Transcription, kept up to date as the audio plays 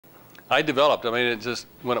I developed. I mean, it just,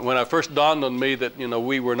 when I first dawned on me that, you know,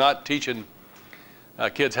 we were not teaching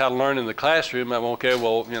kids how to learn in the classroom, I'm okay,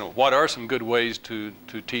 well, you know, what are some good ways to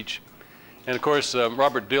teach? And of course,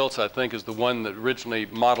 Robert Dilts, I think, is the one that originally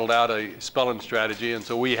modeled out a spelling strategy, and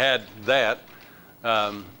so we had that,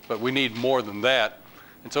 but we need more than that.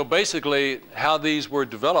 And so basically, how these were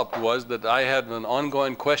developed was that I had an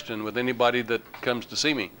ongoing question with anybody that comes to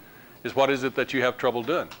see me, is what is it that you have trouble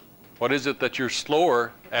doing? What is it that you're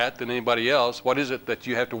slower at than anybody else? What is it that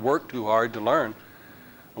you have to work too hard to learn?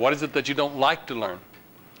 What is it that you don't like to learn?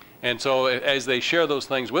 And so as they share those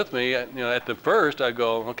things with me, you know, at the first I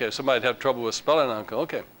go, okay, if somebody'd have trouble with spelling, I'll go,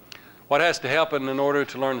 okay, what has to happen in order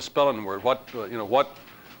to learn a spelling word? What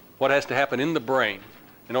has to happen in the brain?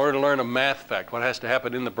 In order to learn a math fact, what has to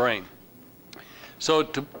happen in the brain? So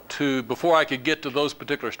before I could get to those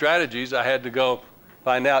particular strategies, I had to go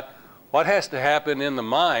find out what has to happen in the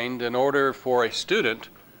mind in order for a student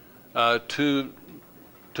to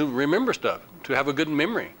remember stuff, to have a good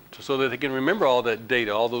memory, so that they can remember all that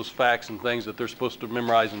data, all those facts and things that they're supposed to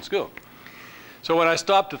memorize in school. So when I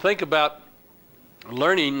stopped to think about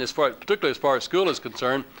learning, particularly as far as school is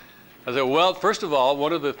concerned, I said, well, first of all,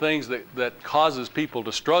 one of the things that causes people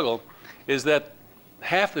to struggle is that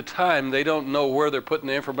half the time they don't know where they're putting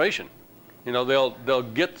the information. You know, they'll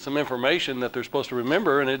get some information that they're supposed to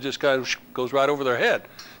remember, and it just kind of goes right over their head.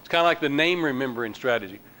 It's kind of like the name remembering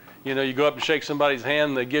strategy. You know, you go up and shake somebody's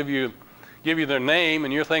hand, they give you their name,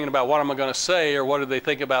 and you're thinking about what am I going to say, or what do they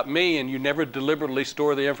think about me, and you never deliberately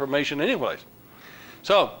store the information anyways.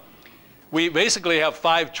 So we basically have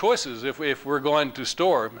 5 choices if we're going to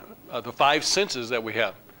store the 5 senses that we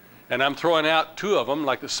have. And I'm throwing out 2 of them,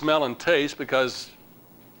 like the smell and taste, because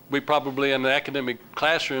we probably in an academic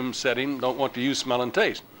classroom setting don't want to use smell and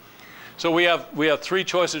taste. So we have 3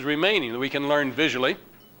 choices remaining. We can learn visually,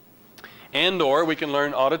 and or we can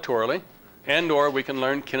learn auditorily, and or we can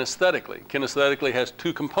learn kinesthetically. Kinesthetically has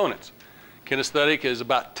 2 components. Kinesthetic is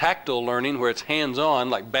about tactile learning, where it's hands-on,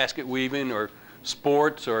 like basket weaving or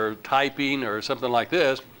sports or typing or something like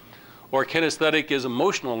this. Or kinesthetic is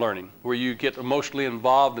emotional learning, where you get emotionally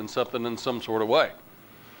involved in something in some sort of way.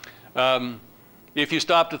 If you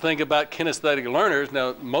stop to think about kinesthetic learners,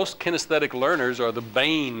 now most kinesthetic learners are the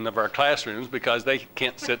bane of our classrooms because they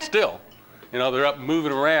can't sit still. You know, they're up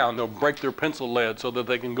moving around. They'll break their pencil lead so that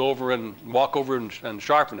they can go over and walk over and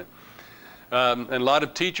sharpen it. And a lot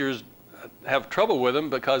of teachers have trouble with them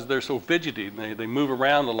because they're so fidgety. They move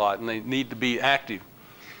around a lot and they need to be active.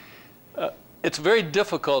 It's very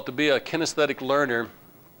difficult to be a kinesthetic learner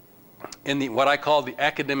in what I call the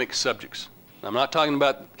academic subjects. I'm not talking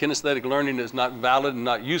about kinesthetic learning that's not valid and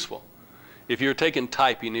not useful. If you're taking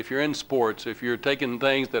typing, if you're in sports, if you're taking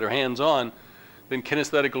things that are hands-on, then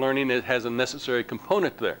kinesthetic learning has a necessary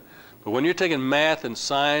component there. But when you're taking math and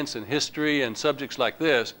science and history and subjects like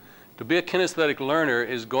this, to be a kinesthetic learner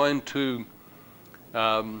is going to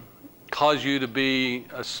cause you to be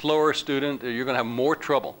a slower student. You're going to have more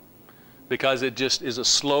trouble because it just is a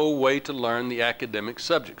slow way to learn the academic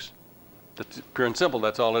subjects. That's pure and simple.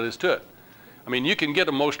 That's all it is to it. I mean, you can get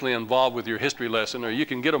emotionally involved with your history lesson, or you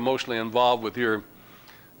can get emotionally involved with your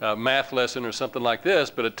math lesson or something like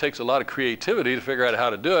this, but it takes a lot of creativity to figure out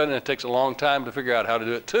how to do it, and it takes a long time to figure out how to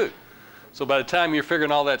do it too. So by the time you're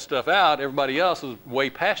figuring all that stuff out, everybody else is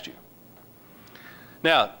way past you.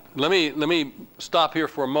 Now, let me stop here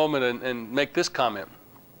for a moment and make this comment.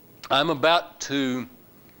 I'm about to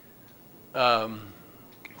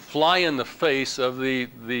fly in the face of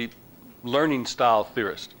the learning style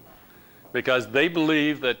theorist, because they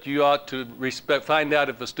believe that you ought to find out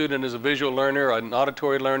if a student is a visual learner, or an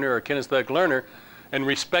auditory learner, or a kinesthetic learner, and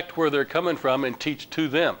respect where they're coming from and teach to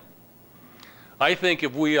them. I think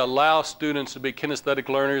if we allow students to be kinesthetic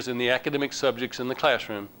learners in the academic subjects in the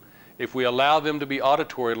classroom, if we allow them to be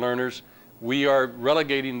auditory learners, we are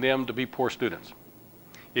relegating them to be poor students.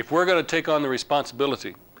 If we're going to take on the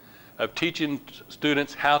responsibility of teaching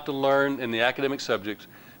students how to learn in the academic subjects,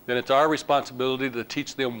 then it's our responsibility to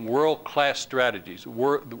teach them world-class strategies,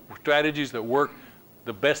 strategies that work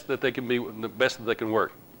the best that they can be, the best that they can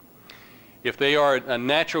work. If they are a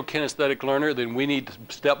natural kinesthetic learner, then we need to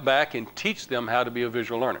step back and teach them how to be a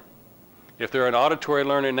visual learner. If they're an auditory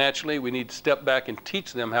learner naturally, we need to step back and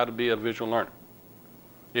teach them how to be a visual learner.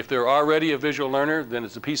 If they're already a visual learner, then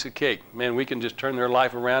it's a piece of cake. Man, we can just turn their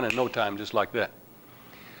life around in no time, just like that.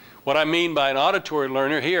 What I mean by an auditory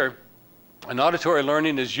learner here, an auditory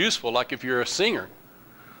learning is useful, like if you're a singer,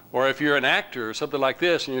 or if you're an actor or something like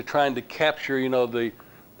this, and you're trying to capture, you know, the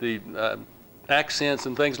accents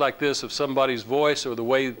and things like this of somebody's voice, or the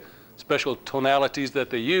way special tonalities that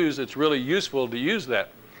they use. It's really useful to use that.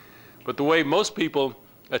 But the way most people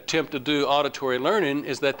attempt to do auditory learning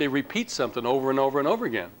is that they repeat something over and over and over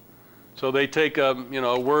again. So they take a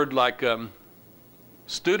word like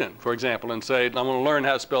student, for example, and say, I'm going to learn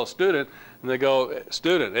how to spell student, and they go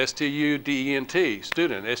student, S-T-U-D-E-N-T,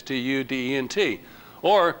 student, S-T-U-D-E-N-T.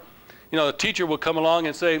 Or, the teacher will come along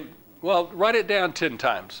and say, well, write it down 10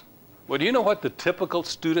 times. Well, do you know what the typical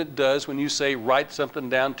student does when you say write something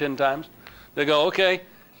down 10 times? They go, okay,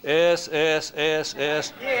 S, S, S,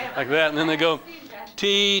 S, like that, and then they go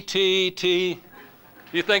T, T, T.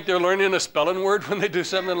 Do you think they're learning a spelling word when they do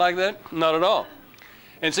something like that? Not at all.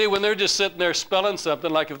 And see, when they're just sitting there spelling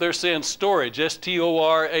something, like if they're saying storage,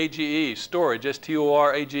 S-T-O-R-A-G-E, storage,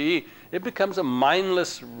 S-T-O-R-A-G-E, it becomes a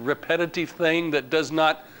mindless, repetitive thing that does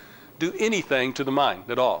not do anything to the mind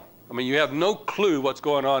at all. I mean, you have no clue what's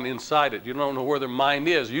going on inside it. You don't know where their mind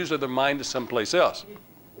is. Usually their mind is someplace else.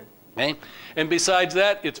 Okay? And besides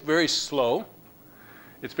that, it's very slow.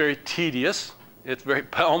 It's very tedious. It's very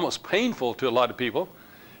almost painful to a lot of people.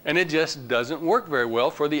 And it just doesn't work very well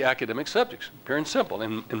for the academic subjects, pure and simple,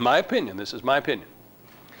 in my opinion. This is my opinion.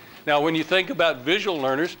 Now, when you think about visual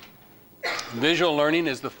learners, visual learning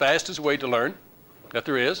is the fastest way to learn that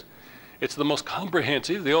there is. It's the most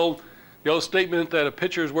comprehensive. The old statement that a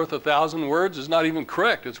picture is worth 1,000 words is not even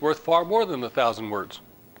correct. It's worth far more than 1,000 words.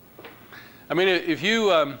 I mean, if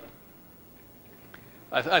you,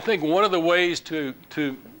 I think one of the ways to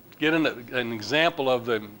get an example of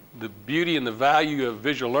the beauty and the value of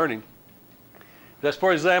visual learning, that's,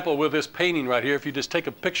 for example, with this painting right here, if you just take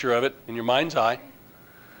a picture of it in your mind's eye,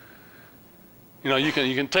 you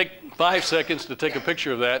can take 5 seconds to take a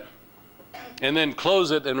picture of that, and then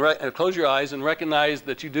close it and close your eyes and recognize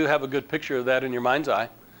that you do have a good picture of that in your mind's eye.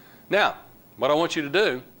 Now, what I want you to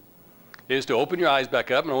do is to open your eyes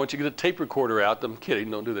back up, and I want you to get a tape recorder out. I'm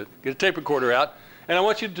kidding, don't do that. Get a tape recorder out, and I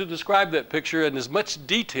want you to describe that picture in as much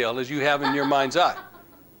detail as you have in your mind's eye.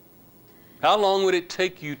 How long would it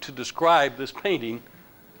take you to describe this painting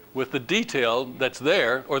with the detail that's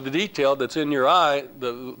there, or the detail that's in your eye,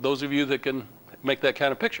 those of you that can make that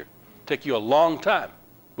kind of picture? Take you a long time,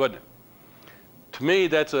 wouldn't it? To me,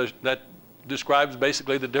 that describes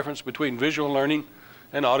basically the difference between visual learning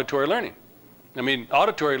and auditory learning. I mean,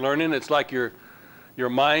 auditory learning, it's like your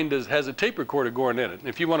mind has a tape recorder going in it.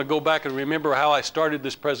 If you want to go back and remember how I started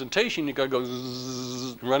this presentation, you got to go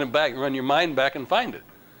zzz, run your mind back and find it.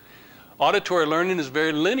 Auditory learning is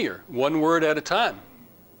very linear, one word at a time.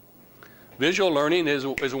 Visual learning is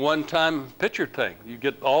a one-time picture thing. You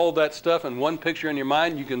get all that stuff in one picture in your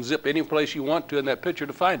mind. You can zip any place you want to in that picture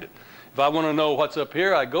to find it. If I want to know what's up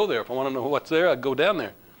here, I go there. If I want to know what's there, I go down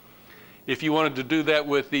there. If you wanted to do that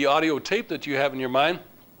with the audio tape that you have in your mind,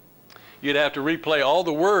 you'd have to replay all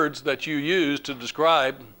the words that you used to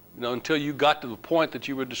describe, until you got to the point that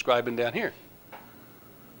you were describing down here.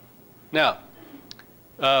 Now,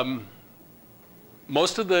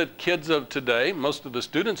 most of the kids of today, most of the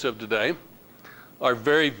students of today, are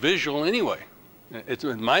very visual anyway. It's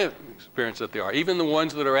in my experience that they are, even the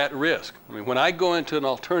ones that are at risk. I mean, when I go into an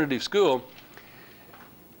alternative school,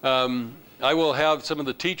 I will have some of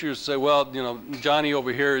the teachers say, well, Johnny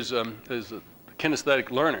over here is a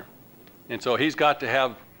kinesthetic learner. And so he's got to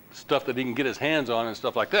have stuff that he can get his hands on and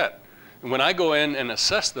stuff like that. And when I go in and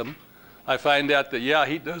assess them, I find out that, yeah,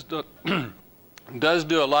 he does do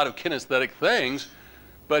a lot of kinesthetic things,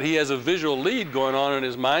 but he has a visual lead going on in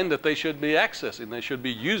his mind that they should be accessing, they should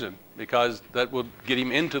be using, because that will get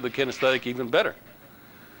him into the kinesthetic even better.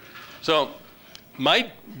 So my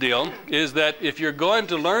deal is that if you're going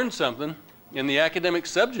to learn something in the academic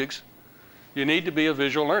subjects, you need to be a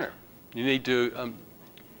visual learner. You need to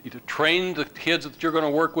either train the kids that you're going to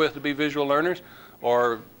work with to be visual learners,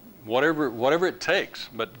 or whatever it takes,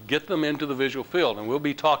 but get them into the visual field. And we'll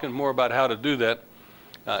be talking more about how to do that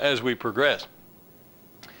as we progress.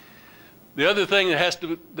 The other thing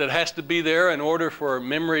that has to be there in order for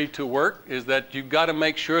memory to work is that you've got to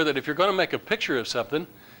make sure that if you're going to make a picture of something,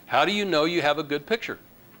 how do you know you have a good picture?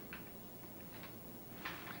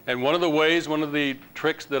 And one of the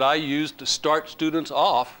tricks that I use to start students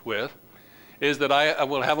off with is that I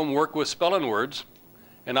will have them work with spelling words,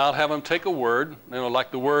 and I'll have them take a word,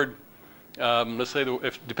 like the word, let's say,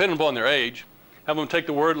 depending upon their age, have them take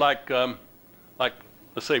the word like let's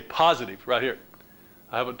say positive right here.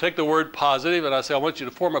 I have them take the word positive, and I say, I want you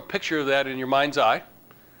to form a picture of that in your mind's eye.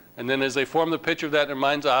 And then as they form the picture of that in their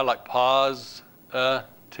mind's eye, like positive, and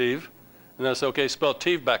then I say, okay, spell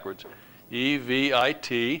tive backwards.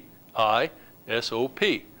 E-V-I-T-I-S-O-P.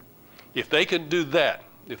 If they can do that,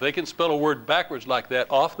 if they can spell a word backwards like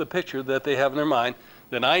that off the picture that they have in their mind,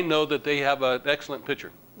 then I know that they have an excellent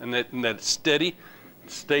picture, and that it's steady,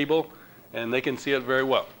 it's stable, and they can see it very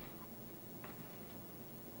well.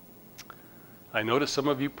 I noticed some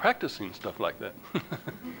of you practicing stuff like that.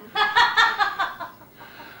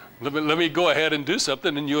 Let me go ahead and do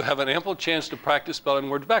something, and you'll have an ample chance to practice spelling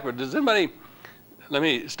words backwards. Does anybody, let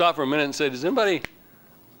me stop for a minute and say, does anybody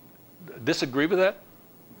disagree with that?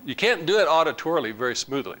 You can't do it auditorily very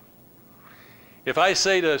smoothly. If I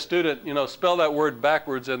say to a student, you know, spell that word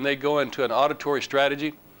backwards, and they go into an auditory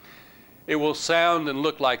strategy, it will sound and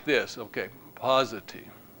look like this. Okay, positive,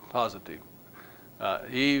 positive.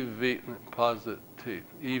 E-V, positive,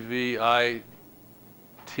 E-V-I-T,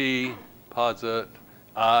 posit,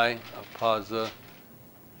 I, posit,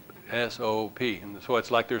 S-O-P. And so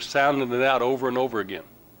it's like they're sounding it out over and over again.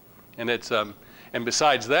 And it's, and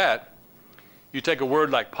besides that, you take a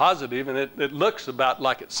word like positive, and it looks about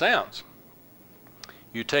like it sounds.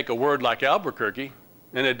 You take a word like Albuquerque,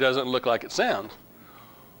 and it doesn't look like it sounds.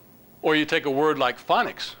 Or you take a word like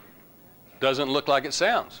phonics, doesn't look like it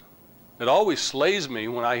sounds. It always slays me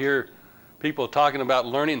when I hear people talking about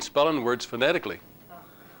learning spelling words phonetically.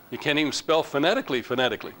 You can't even spell phonetically.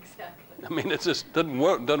 Exactly. I mean, it just doesn't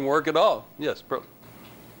work at all. Yes, bro.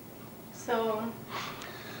 So,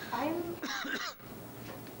 I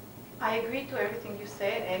agree to everything you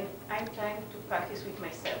said, and I'm trying to practice with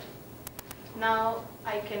myself. Now,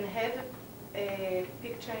 I can have a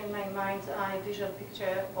picture in my mind's eye, visual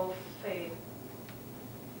picture of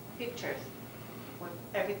pictures with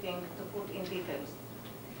everything to put in details.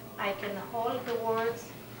 I can hold the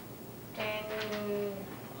words, and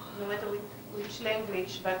no matter which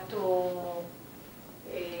language, but to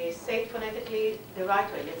say it phonetically the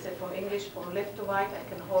right way. Let's say from English, from left to right, I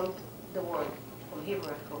can hold the word. From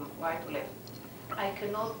Hebrew, from right to left. I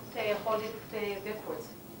cannot hold it backwards.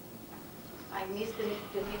 I missed the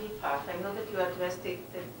middle part. I know that you addressed it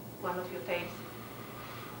in one of your tapes.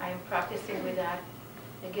 I'm practicing with that.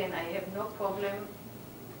 Again, I have no problem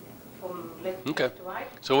from left to right.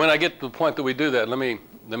 So when I get to the point that we do that, let me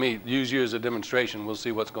use you as a demonstration. We'll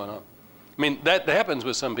see what's going on. I mean, that happens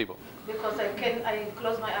with some people. Because I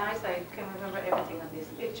close my eyes, I can remember everything on this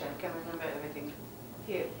picture. I can remember everything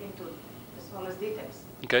here into the smallest details.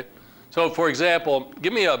 Okay. So for example,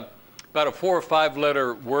 give me about a 4 or 5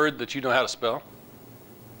 letter word that you know how to spell.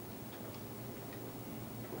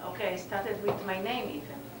 Okay, I started with my name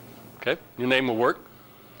even. Okay, your name will work.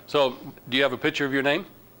 So do you have a picture of your name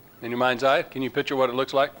in your mind's eye? Can you picture what it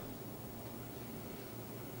looks like?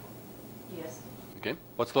 Yes. Okay,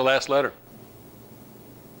 what's the last letter?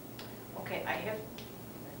 Okay, I have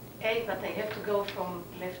A, but I have to go from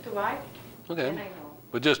left to right. Okay. Then I know.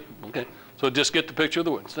 But just, okay, so just get the picture of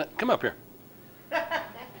the word. Come up here.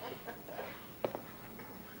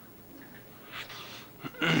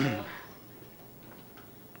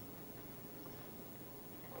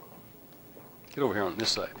 Get over here on this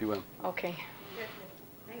side, if you will. Okay.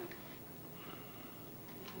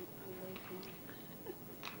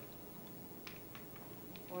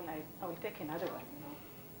 Well, I will take another one, you know.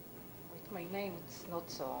 With my name, it's not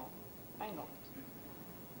so, I know.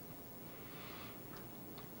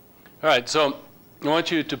 All right, so I want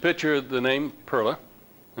you to picture the name Perla.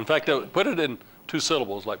 In fact, put it in 2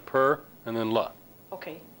 syllables, like per and then la.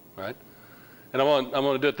 Okay. All right? And I want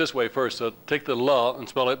to do it this way first. So take the la and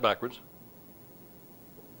spell it backwards.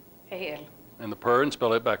 A-L. And the per and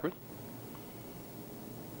spell it backwards.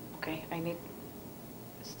 Okay, I need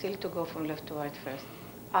still to go from left to right first.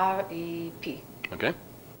 R-E-P. Okay.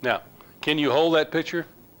 Now, can you hold that picture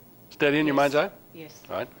steady in your mind's eye? Yes.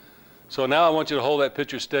 All right. So now I want you to hold that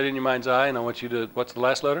picture steady in your mind's eye, and I want you to, what's the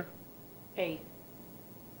last letter? A.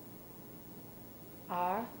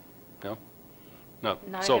 R. No. No.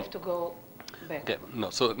 Now So, I have to go back. okay. No.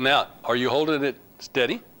 So now, are you holding it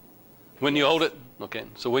steady? When you hold it, okay.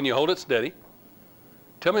 So when you hold it steady,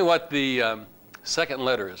 tell me what the second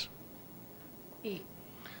letter is. E.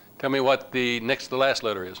 Tell me what the next to the last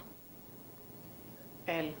letter is.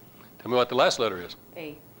 L. Tell me what the last letter is.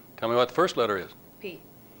 A. Tell me what the first letter is. P.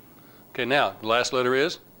 Okay, now, the last letter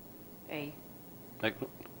is? A. Like,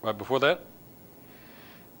 right before that?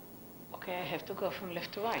 Okay, I have to go from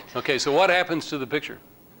left to right. Okay, so what happens to the picture?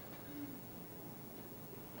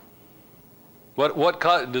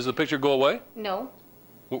 Does the picture go away? No.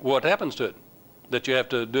 What happens to it that you have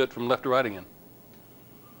to do it from left to right again?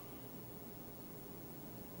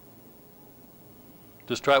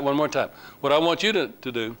 Just try it one more time. What I want you to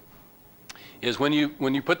do is when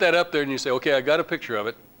you put that up there and you say, okay, I got a picture of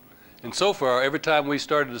it, and so far, every time we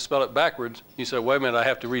started to spell it backwards, you said, wait a minute, I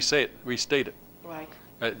have to restate it. Right.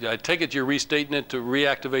 I take it you're restating it to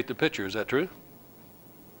reactivate the picture. Is that true?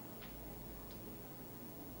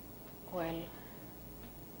 Well,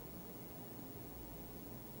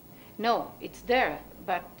 no, it's there,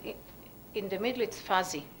 but in the middle it's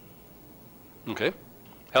fuzzy. Okay.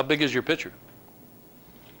 How big is your picture?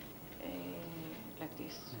 Like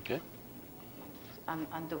this. Okay. On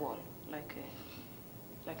the wall, like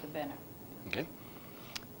a banner. Okay.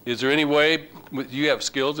 Is there any way, you have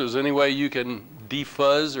skills, is there any way you can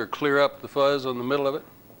defuzz or clear up the fuzz on the middle of it?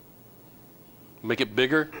 Make it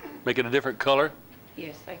bigger? Make it a different color?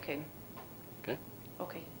 Yes, I can. Okay.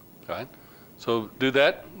 Okay. All right. So do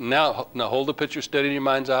that. Now hold the picture steady in your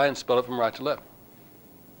mind's eye and spell it from right to left.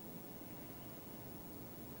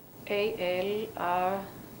 A-L-R-E-P.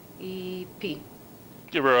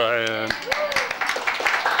 Give her a hand.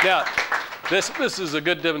 Now, this is a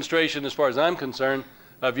good demonstration as far as I'm concerned.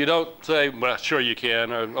 If you don't say, well, sure you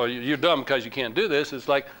can, or you're dumb because you can't do this, it's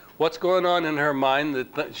like, what's going on in her mind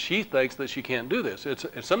that she thinks that she can't do this?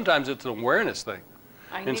 Sometimes it's an awareness thing.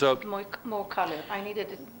 I need more color. I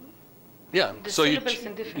needed it. Yeah, The so you syllables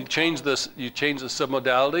in different change colors. you change the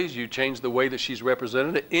submodalities, you change the way that she's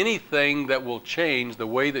represented. Anything that will change the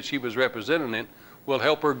way that she was representing it will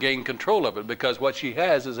help her gain control of it, because what she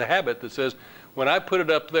has is a habit that says, when I put it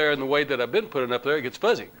up there in the way that I've been putting it up there, it gets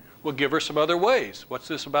fuzzy. We'll give her some other ways. What's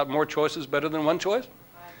this about more choices better than one choice?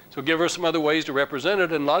 So give her some other ways to represent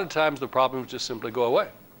it, and a lot of times the problems just simply go away.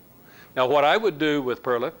 Now what I would do with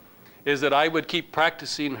Perla is that I would keep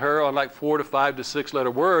practicing her on like 4 to 5 to 6 letter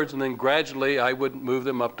words, and then gradually I would move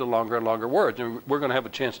them up to longer and longer words. And we're going to have a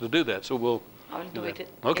chance to do that, so we'll I'll do it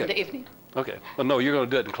okay. in the evening. Okay. Well, no, you're going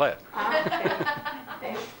to do it in class.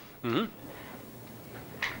 Okay. Mm-hmm.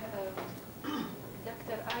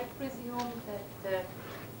 Doctor, I presume that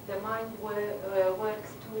the mind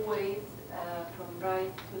works 2 ways, from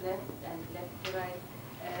right to left and left to right,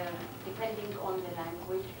 depending on the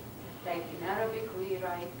language. Like in Arabic, we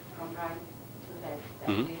write from right to left,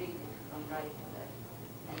 and we read it from right to left.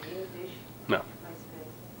 And in English, No. vice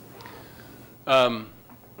versa.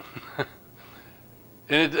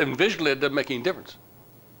 And visually, it doesn't make any difference.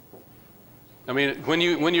 I mean, when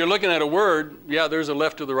you're looking at a word, yeah, there's a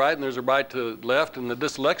left to the right and there's a right to left, and the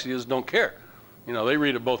dyslexias don't care. You know, they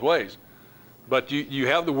read it both ways. But you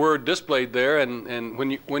have the word displayed there, and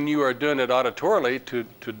when you are doing it auditorily,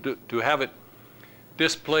 to have it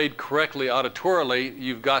displayed correctly auditorily,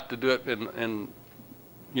 you've got to do it in the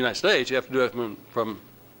United States. You have to do it from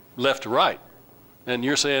left to right. And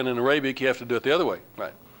you're saying in Arabic you have to do it the other way,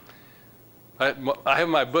 right? I have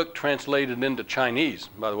my book translated into Chinese,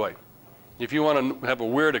 by the way. If you want to have a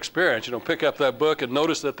weird experience, pick up that book and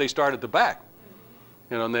notice that they start at the back.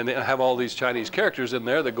 And then they have all these Chinese characters in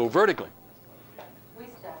there that go vertically. We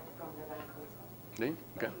start from the back also. See?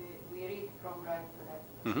 Okay. We read from right to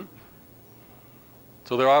left. Mm-hmm.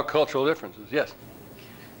 So there are cultural differences, yes.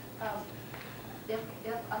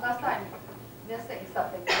 Unless I'm missing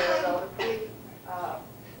something here, though, the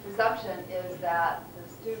presumption is that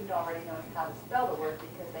the student already knows how to spell the word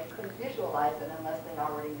because they couldn't visualize it unless they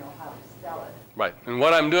already know how to spell it. Right. And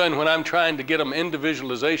what I'm doing when I'm trying to get them into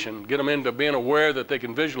visualization, get them into being aware that they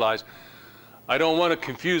can visualize, I don't want to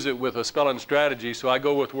confuse it with a spelling strategy, so I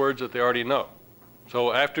go with words that they already know.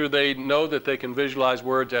 So after they know that they can visualize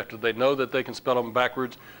words, after they know that they can spell them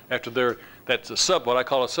backwards, that's what I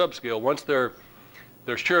call a sub-skill. Once they're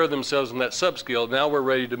sure of themselves in that sub-skill, now we're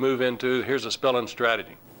ready to move into, here's a spelling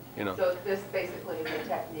strategy. So this basically is a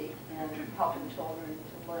technique in helping children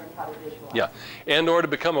to learn how to visualize. Yeah, and or to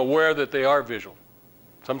become aware that they are visual.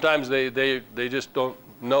 Sometimes they just don't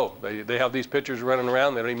know. They have these pictures running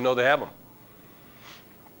around, they don't even know they have them.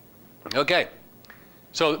 Okay.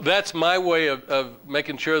 So that's my way of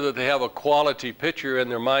making sure that they have a quality picture in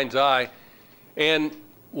their mind's eye. And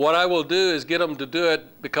what I will do is get them to do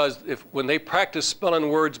it, because when they practice spelling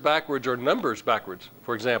words backwards or numbers backwards,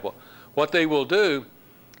 for example, what they will do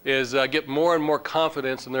is get more and more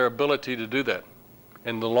confidence in their ability to do that.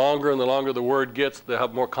 And the longer the word gets, they'll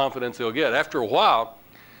have more confidence they'll get. After a while,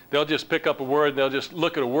 they'll just pick up a word, and they'll just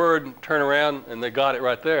look at a word, and turn around, and they got it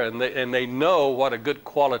right there. And they know what a good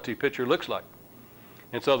quality picture looks like.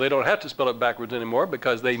 And so they don't have to spell it backwards anymore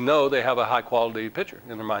because they know they have a high quality picture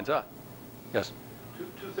in their mind's eye. Yes?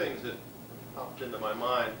 Two things that popped into my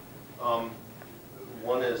mind.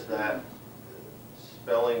 One is that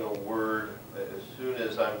spelling a word, as soon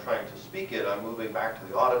as I'm trying to speak it, I'm moving back to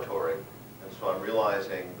the auditory. And so I'm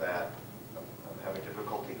realizing that I'm having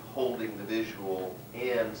difficulty holding the visual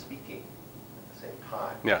and speaking at the same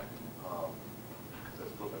time. Yeah. Because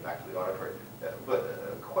it's moving back to the auditory. But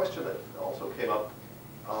a question that also came up,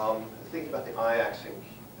 thinking about the eye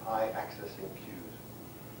accessing cues.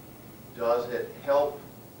 Does it help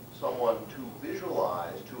someone to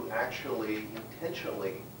visualize, to actually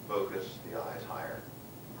intentionally focus the eyes higher?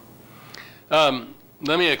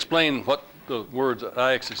 Let me explain what the words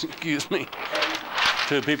eye accessing cues mean.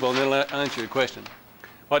 to people, and then I'll answer your question.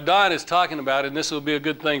 What Don is talking about, and this will be a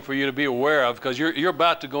good thing for you to be aware of, because you're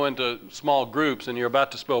about to go into small groups and you're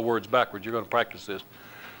about to spell words backwards. You're going to practice this.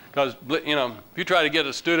 Because, you know, if you try to get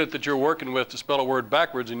a student that you're working with to spell a word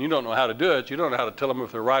backwards and you don't know how to do it, you don't know how to tell them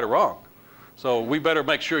if they're right or wrong. So we better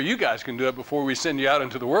make sure you guys can do it before we send you out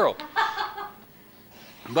into the world.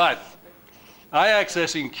 But eye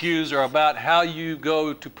accessing cues are about how you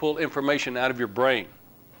go to pull information out of your brain.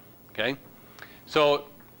 Okay? So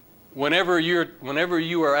whenever you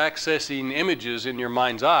are accessing images in your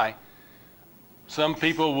mind's eye, some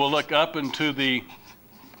people will look up and to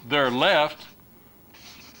their left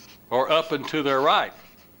or up and to their right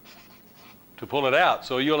to pull it out.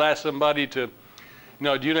 So you'll ask somebody to, you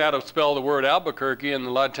know, do you know how to spell the word Albuquerque? And a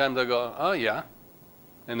lot of times they'll go, oh yeah.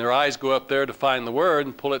 And their eyes go up there to find the word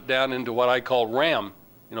and pull it down into what I call RAM,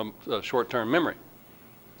 you know, short-term memory.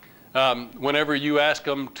 Whenever you ask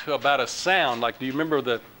them about a sound, like do you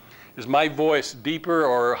remember is my voice deeper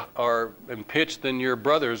or in pitch than your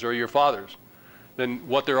brother's or your father's? Then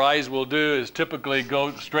what their eyes will do is typically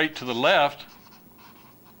go straight to the left.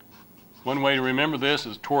 One way to remember this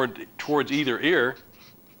is towards either ear,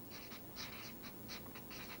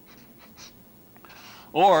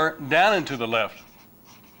 or down and to the left.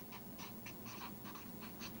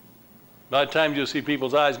 A lot of times you'll see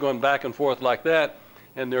people's eyes going back and forth like that,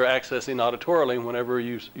 and they're accessing auditorily whenever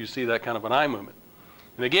you see that kind of an eye movement.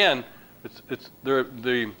 And again, it's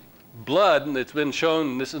the blood, and it's been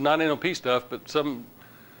shown, this is not NLP stuff, but some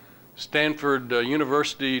Stanford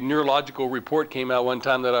University neurological report came out one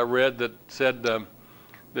time that I read that said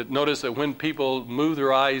that noticed that when people move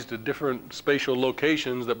their eyes to different spatial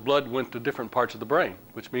locations, that blood went to different parts of the brain,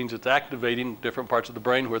 which means it's activating different parts of the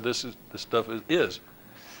brain where this stuff is.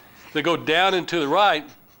 If they go down and to the right,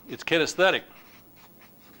 it's kinesthetic.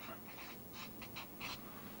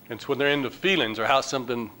 It's when they're into feelings or how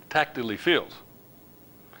something tactilely feels.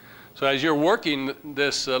 So as you're working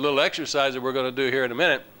this little exercise that we're going to do here in a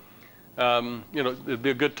minute, you know, it'd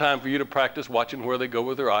be a good time for you to practice watching where they go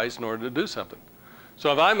with their eyes in order to do something.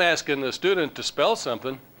 So if I'm asking the student to spell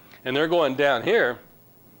something and they're going down here,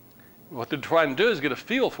 what they're trying to do is get a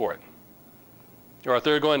feel for it. Or if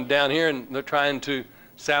they're going down here and they're trying to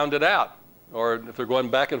sound it out, or if they're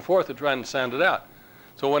going back and forth, they're trying to sound it out.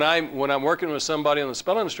 So when I'm working with somebody on the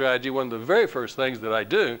spelling strategy, one of the very first things that I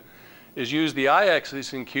do is use the eye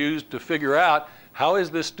accessing cues to figure out how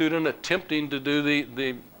is this student attempting to do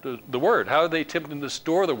the word? How are they attempting to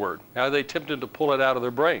store the word? How are they attempting to pull it out of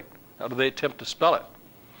their brain? How do they attempt to spell it?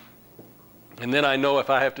 And then I know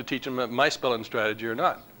if I have to teach them my spelling strategy or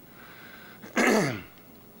not.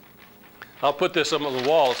 I'll put this up on the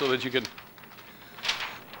wall so that you can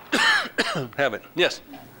have it. Yes?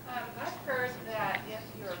 I've heard that if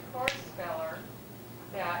you're a poor speller,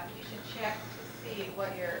 that you should check to see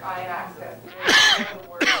what your eye access is for the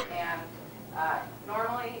word. And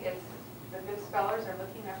normally, it's the good spellers are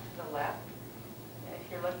looking up to the left. And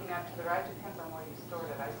if you're looking up to the right, depends on where you stored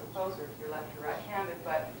it, I suppose, or if you're left or right-handed.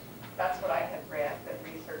 But that's what I had read, that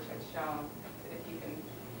research had shown that if you can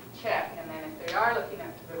check, and then if they are looking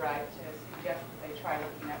up to the right, to suggest that they try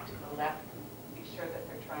looking up to the left and be sure that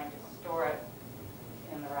they're trying to store it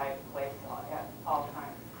in the right place at all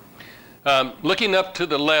times. Looking up to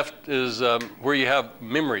the left is where you have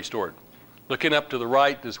memory stored. Looking up to the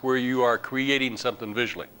right is where you are creating something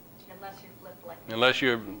visually. Unless you're flipped like me. Unless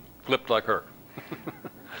you're flipped like her.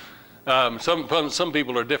 Some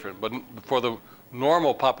people are different, but for the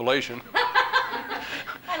normal population,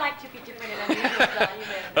 I like to be different and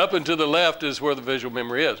unusual. up and to the left is where the visual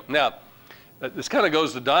memory is. Now, this kind of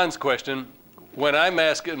goes to Don's question. When I'm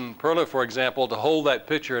asking Perla, for example, to hold that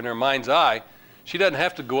picture in her mind's eye, she doesn't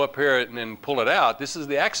have to go up here and pull it out. This is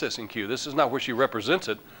the accessing cue. This is not where she represents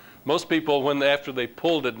it. Most people, after they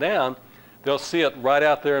pulled it down, they'll see it right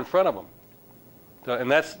out there in front of them. So, and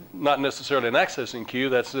that's not necessarily an accessing cue.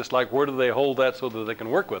 That's just like, where do they hold that so that they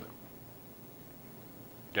can work with it?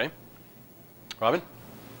 Okay? Robin?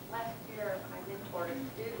 Last year, I mentored a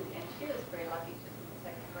student, and she was very lucky, just in the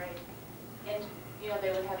second grade. And, you know,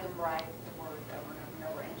 they would have them write the words over and over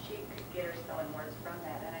and over, and she could get her spelling words from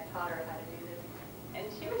that. And I taught her how to do this. And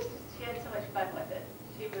she had so much fun with it.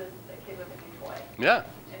 She was a kid with a new toy. Yeah.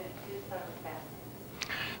 And she just thought it was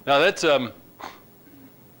fascinating. Now that's,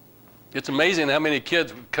 it's amazing how many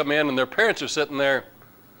kids come in and their parents are sitting there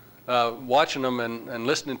watching them and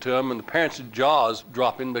listening to them, and the parents' jaws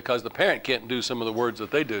dropping because the parent can't do some of the words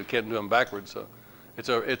that they do, can't do them backwards. So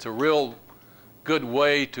it's a real good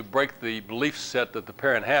way to break the belief set that the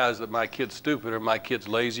parent has that my kid's stupid or my kid's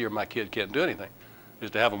lazy or my kid can't do anything, is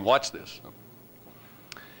to have them watch this.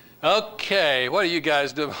 Okay, what are you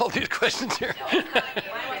guys doing with all these questions here?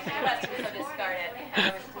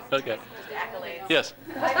 Okay. Yes.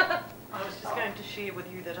 I was just going to share with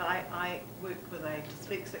you that I worked with a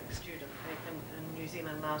dyslexic student back in New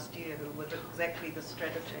Zealand last year who with exactly this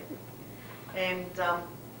strategy. And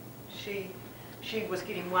she was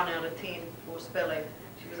getting 1 out of 10 for spelling.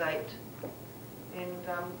 She was 8. And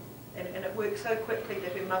it worked so quickly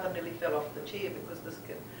that her mother nearly fell off the chair because this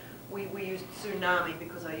kid, we used tsunami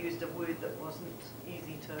because I used a word that wasn't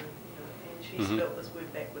easy to, and she spelled this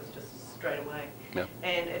word backwards just straight away. Yeah.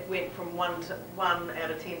 And it went from 1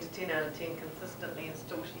 out of 10 to 10 out of 10 consistently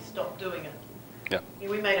until she stopped doing it. Yeah.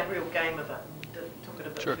 We made a real game of it and took it a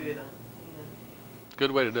bit further. Yeah.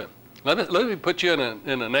 Good way to do it. Let me put you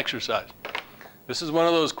in an exercise. This is one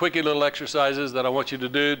of those quickie little exercises that I want you to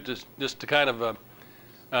do just to kind of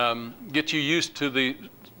get you used to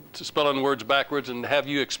spelling words backwards and have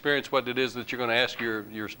you experience what it is that you're going to ask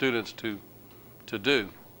your students to do.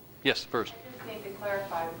 Yes, first. I just need to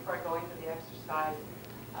clarify before I go into the exercise.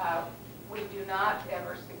 We do not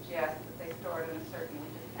ever suggest that they store it in a certain. We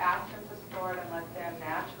just ask them to store it and let them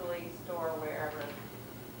naturally store wherever.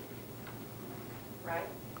 Right?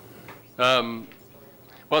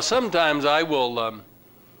 Well, sometimes I will,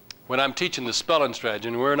 when I'm teaching the spelling strategy,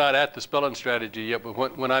 and we're not at the spelling strategy yet,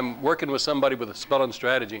 but when I'm working with somebody with a spelling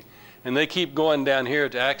strategy, and they keep going down here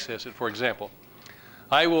to access it, for example,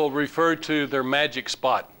 I will refer to their magic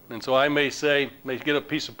spot. And so I may get a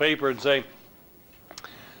piece of paper and say,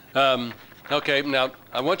 okay, now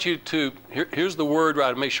I want you to, here's the word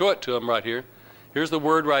right, I may show it to them right here. Here's the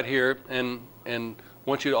word right here, and I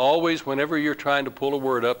want you to always, whenever you're trying to pull a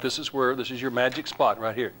word up, this is your magic spot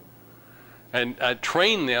right here. And I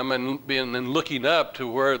train them and looking up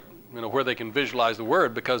to where they can visualize the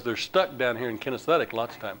word because they're stuck down here in kinesthetic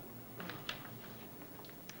lots of time.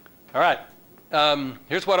 All right,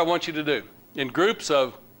 here's what I want you to do. In groups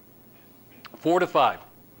of 4 to 5,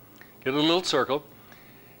 get a little circle.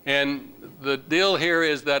 And the deal here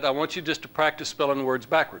is that I want you just to practice spelling words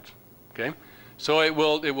backwards, okay? So it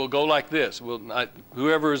will go like this.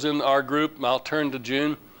 Whoever is in our group, I'll turn to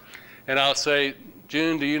June, and I'll say,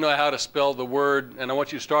 June, do you know how to spell the word? And I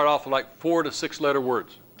want you to start off with like 4 to 6 letter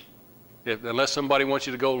words, unless somebody wants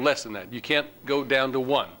you to go less than that. You can't go down to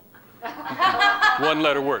 1, 1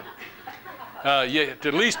 letter word. You have to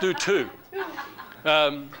at least do 2.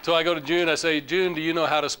 So I go to June, I say, June, do you know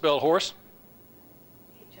how to spell horse?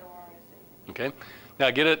 H-O-R-S-E. Okay. Now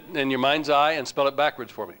get it in your mind's eye and spell it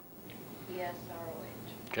backwards for me.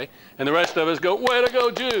 E-S-R-O-H. Okay. And the rest of us go, way to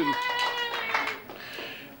go, June.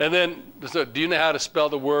 And then, so do you know how to spell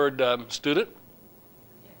the word student?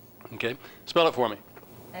 Yes. Okay. Spell it for me.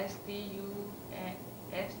 S-T-U-D-E-N-T.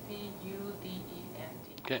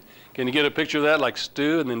 Okay. Can you get a picture of that, like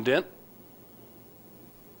stew and then dent?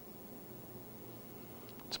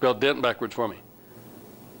 Spell dent backwards for me.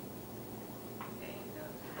 Okay, so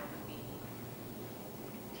it's going to be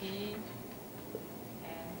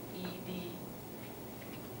T-N-E-D.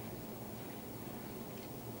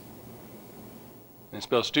 And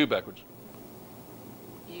spell stew backwards.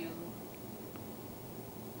 U-E-S.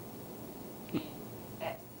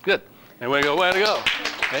 Good. And we go, way to go.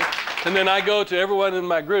 Okay. And then I go to everyone in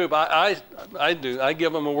my group. I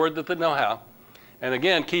give them a word that they know how. And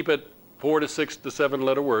again, keep it 4 to 6 to 7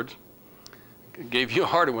 letter words. Gave you a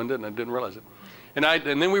harder one, didn't I? Didn't realize it. And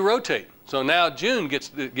then we rotate. So now June gets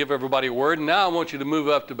to give everybody a word, and now I want you to move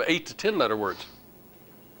up to 8 to 10 letter words.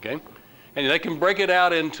 Okay? And they can break it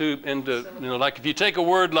out into like if you take a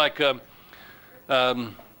word like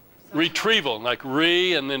retrieval, like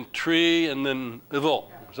re and then tree and then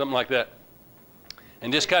evil, something like that.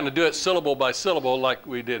 And just kind of do it syllable by syllable like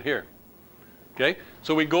we did here. Okay?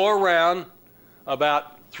 So we go around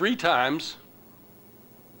about 3 times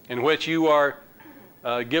in which you are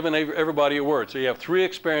giving everybody a word. So you have 3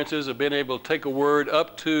 experiences of being able to take a word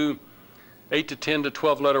up to 8 to 10 to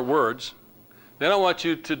 12 letter words. Then I want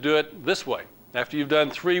you to do it this way. After you've done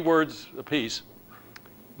 3 words apiece,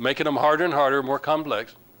 making them harder and harder, more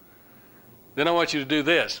complex, then I want you to do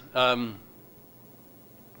this. I'm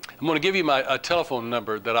going to give you a telephone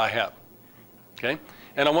number that I have. Okay?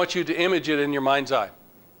 And I want you to image it in your mind's eye.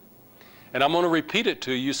 And I'm going to repeat it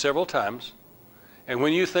to you several times. And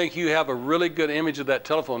when you think you have a really good image of that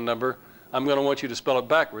telephone number, I'm going to want you to spell it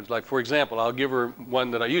backwards. Like, for example, I'll give her one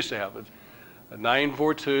that I used to have. It's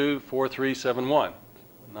 942-4371.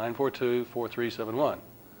 942-4371.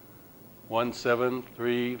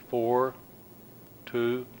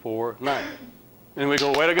 1734249. And we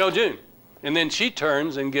go, way to go, June. And then she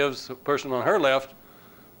turns and gives the person on her left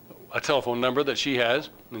a telephone number that she has.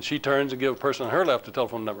 And she turns and gives a person on her left a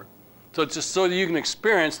telephone number. So it's just so that you can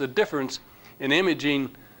experience the difference in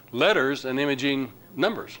imaging letters and imaging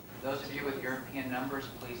numbers. Those of you with European numbers,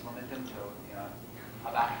 please limit them to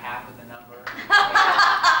about half of the number.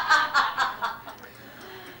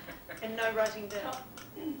 And no writing down.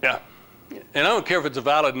 Yeah. And I don't care if it's a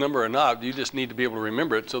valid number or not. You just need to be able to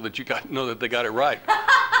remember it so that you know that they got it right.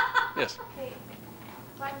 Yes. Hey,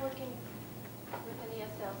 if I'm working with an ESL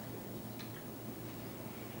student,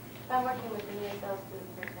 if I'm working with an ESL student,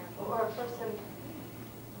 for example, or a person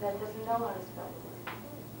that doesn't know how to spell the word,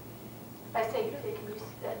 if I say, does it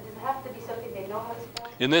have to be something they know how to spell?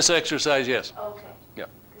 In this exercise, yes. Okay. Yeah.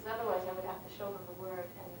 Because otherwise I would have to show them the word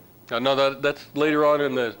and... No, that's later on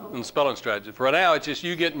in the spelling strategy. For now, it's just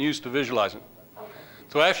you getting used to visualizing. Okay.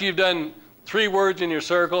 So after you've done 3 words in your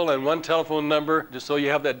circle and 1 telephone number, just so you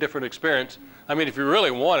have that different experience. I mean, if you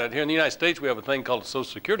really want it, here in the United States, we have a thing called a Social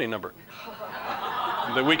Security number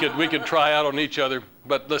that we could try out on each other,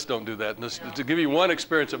 but let's don't do that. Let's to give you one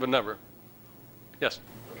experience of a number. Yes?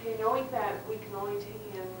 Okay, knowing that we can only take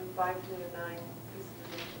in 5 to 9 pieces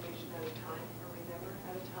of information at a time, or remember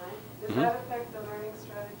at a time, does that affect the learning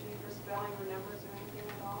strategy for spelling or numbers or anything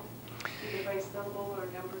at all? Either by syllable or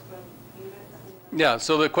numbers of units? Yeah,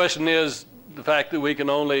 so the question is the fact that we can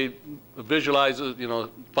only visualize,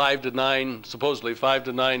 5 to 9, supposedly 5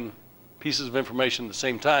 to 9 pieces of information at the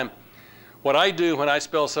same time. What I do when I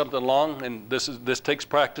spell something long, and this takes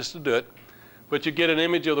practice to do it, but you get an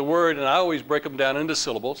image of the word, and I always break them down into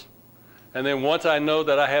syllables. And then once I know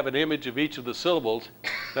that I have an image of each of the syllables,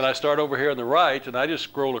 then I start over here on the right, and I just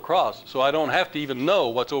scroll across. So I don't have to even know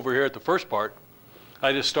what's over here at the first part.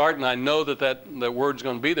 I just start, and I know that word's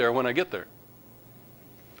going to be there when I get there.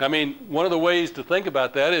 I mean, one of the ways to think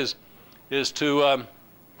about that is to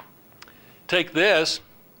take this.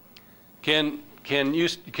 Can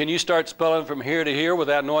you start spelling from here to here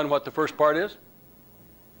without knowing what the first part is?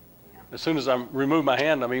 As soon as I remove my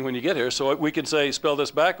hand, I mean, when you get here, so we can say, spell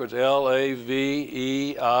this backwards, L-A-V-E-I-R-T-E-R.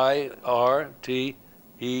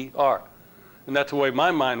 And that's the way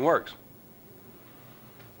my mind works.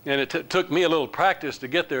 And it took me a little practice to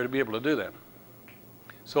get there to be able to do that.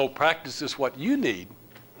 So practice is what you need,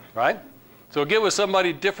 right? So get with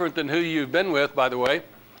somebody different than who you've been with, by the way.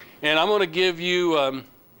 And I'm going to give you...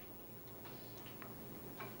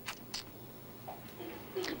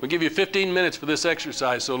 We'll give you 15 minutes for this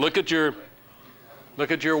exercise. So look at your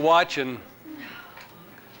watch and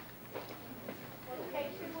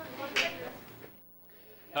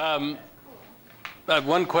I have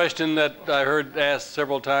one question that I heard asked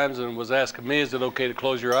several times and was asked of me: is it okay to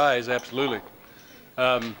close your eyes? Absolutely.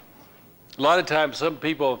 A lot of times, some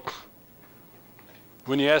people,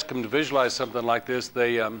 when you ask them to visualize something like this,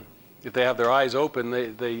 they if they have their eyes open,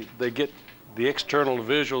 they get the external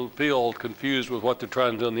visual field confused with what they're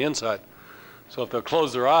trying to do on the inside. So if they'll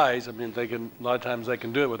close their eyes, I mean, a lot of times they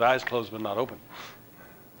can do it with eyes closed but not open.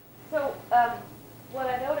 So what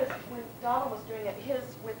I noticed when Donald was doing it,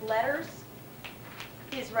 with letters,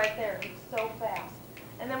 he's right there. He's so fast.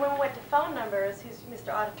 And then when we went to phone numbers, he's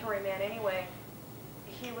Mr. Auditory man anyway,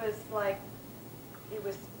 he was like, I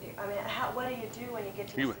mean, what do you do when you get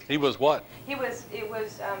to... He was what?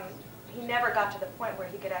 He never got to the point where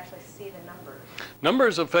he could actually see the numbers.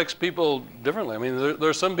 Numbers affects people differently. I mean, there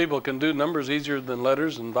are some people who can do numbers easier than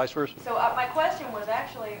letters and vice versa. So my question was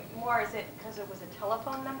actually more, is it because it was a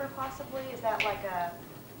telephone number possibly? Is that like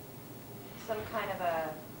some kind of a,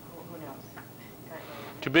 who knows?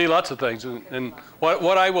 Could be lots of things. And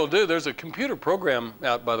what I will do, there's a computer program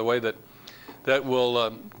out, by the way, that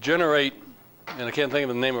will generate, and I can't think of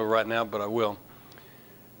the name of it right now, but I will,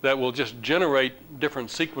 that will just generate different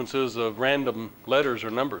sequences of random letters or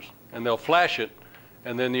numbers. And they'll flash it,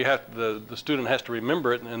 and then the student has to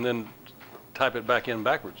remember it and then type it back in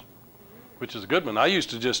backwards, which is a good one. I used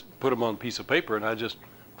to just put them on a piece of paper, and I just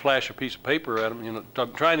flash a piece of paper at them,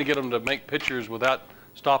 trying to get them to make pictures without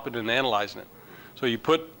stopping and analyzing it. So you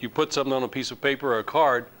put something on a piece of paper or a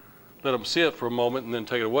card, let them see it for a moment, and then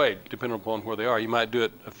take it away, depending upon where they are. You might do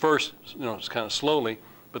it at first, it's kind of slowly,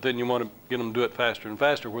 but then you want to get them to do it faster and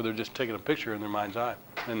faster, where they're just taking a picture in their mind's eye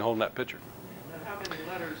and holding that picture. Now, how many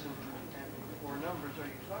letters or numbers are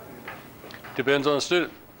you talking about? Depends on the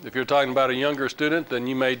student. If you're talking about a younger student, then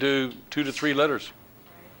you may do 2 to 3 letters.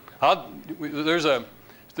 There's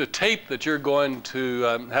the tape that you're going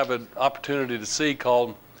to have an opportunity to see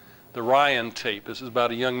called the Ryan tape. This is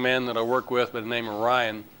about a young man that I work with by the name of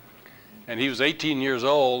Ryan. And he was 18 years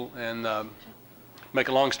old, and make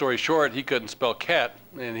a long story short, he couldn't spell cat,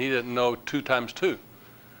 and he didn't know 2 times 2. And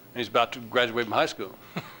he's about to graduate from high school,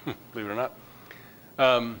 believe it or not.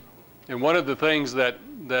 And one of the things that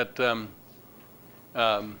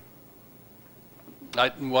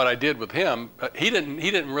what I did with him, he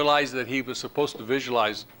didn't realize that he was supposed to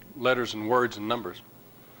visualize letters and words and numbers.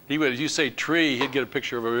 He would, as you say tree, he'd get a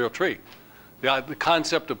picture of a real tree. The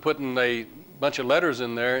concept of putting a bunch of letters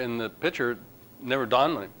in there in the picture never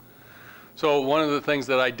dawned on him. So one of the things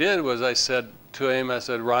that I did was I said to him, I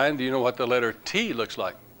said, Ryan, do you know what the letter T looks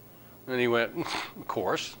like? And he went, of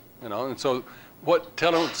course, you know. And so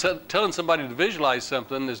telling somebody to visualize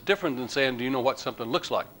something is different than saying, do you know what something looks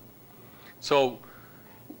like? So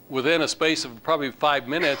within a space of probably 5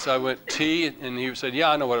 minutes, I went T, and he said,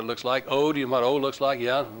 yeah, I know what it looks like. O, do you know what O looks like?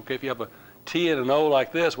 Yeah, okay, if you have a T and an O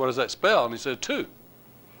like this, what does that spell? And he said, 2.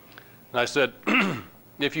 And I said,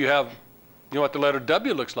 if you have, you know what the letter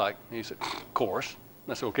W looks like? And he said, of course.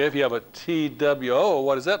 And I said, okay, if you have a T, W, O,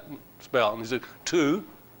 what does that spell? And he said, 2.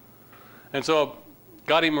 And so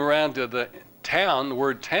got him around to the town, the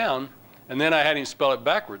word town, and then I had him spell it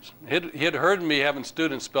backwards. He had heard me having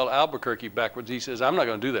students spell Albuquerque backwards. He says, I'm not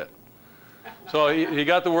going to do that. So he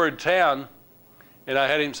got the word town, and I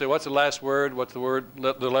had him say, what's the last word? What's the word?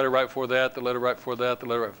 The letter right before that, the letter right before that, the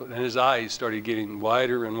letter right before that. And his eyes started getting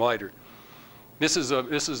wider and wider. This is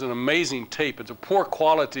an amazing tape. It's a poor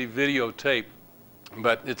quality video tape,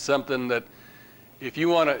 but it's something that if you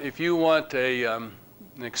want an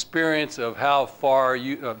experience of how far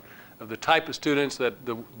of the type of students that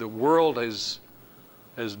the world has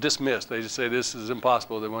dismissed. They just say this is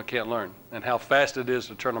impossible, that one can't learn, and how fast it is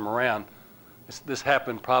to turn them around. This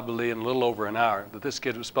happened probably in a little over an hour. That this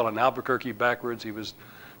kid was spelling Albuquerque backwards. He was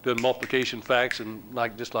doing multiplication facts and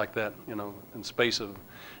just like that, you know, in space of.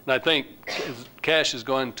 And I think Cash is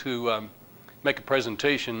going to make a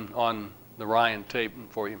presentation on the Ryan tape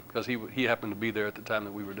for you because he happened to be there at the time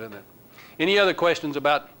that we were doing that. Any other questions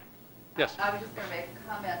about? Yes. I was just going to make a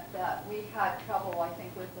comment that we had trouble, I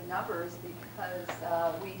think, with the numbers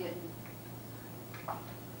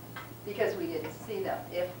because we didn't see them.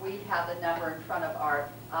 If we had the number in front of our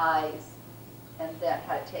eyes and then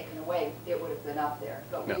had it taken away, it would have been up there.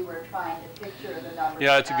 But we were trying to picture the numbers.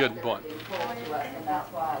 Yeah, that's a good point. Being told to us, and that's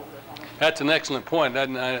why we were having. That's an excellent point.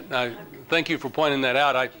 I thank you for pointing that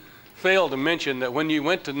out. I failed to mention that when you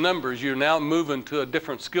went to numbers, you're now moving to a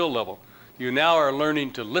different skill level. You now are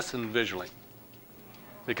learning to listen visually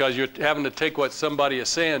because you're having to take what somebody is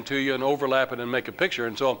saying to you and overlap it and make a picture.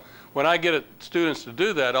 And so when I get students to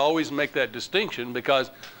do that, I always make that distinction because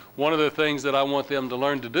one of the things that I want them to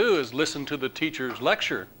learn to do is listen to the teacher's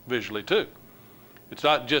lecture visually too. It's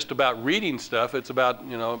not just about reading stuff, it's about,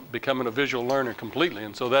 you know, becoming a visual learner completely.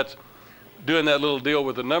 And so that's doing that little deal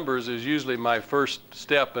with the numbers is usually my first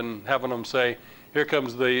step in having them say, here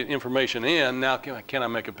comes the information in, now can I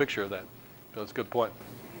make a picture of that? So that's a good point.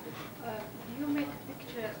 Do you make a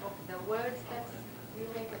picture of the words do you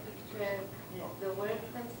make a picture of the words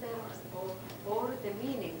themselves or the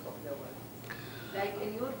meaning of the words? Like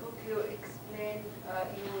in your book you explained,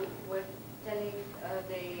 you were telling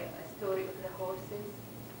the story of the horses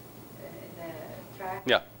in the track.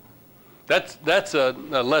 Yeah. That's a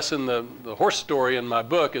lesson, the horse story in my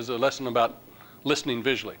book is a lesson about listening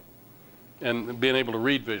visually and being able to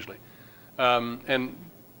read visually. And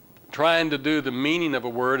trying to do the meaning of a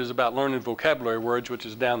word is about learning vocabulary words, which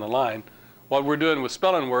is down the line. What we're doing with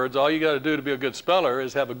spelling words, all you got to do to be a good speller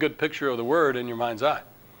is have a good picture of the word in your mind's eye.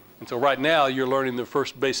 And so right now you're learning the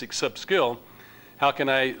first basic sub-skill. How can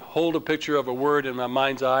I hold a picture of a word in my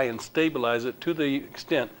mind's eye and stabilize it to the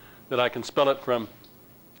extent that I can spell it from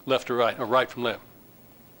left to right, or right from left?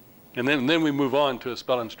 And then we move on to a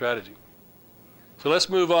spelling strategy. So let's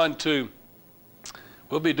move on to,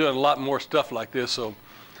 we'll be doing a lot more stuff like this, so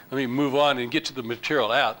let me move on and get to the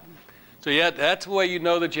material out. So yeah, that's the way you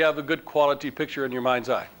know that you have a good quality picture in your mind's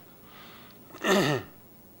eye.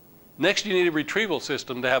 Next, you need a retrieval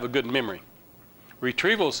system to have a good memory.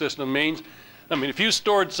 Retrieval system means, if you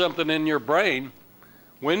stored something in your brain,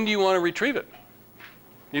 when do you want to retrieve it?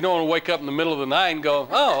 You don't want to wake up in the middle of the night and go,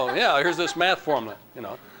 oh yeah, here's this math formula.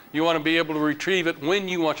 You want to be able to retrieve it when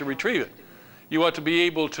you want to retrieve it. You want to be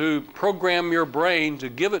able to program your brain to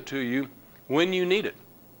give it to you when you need it.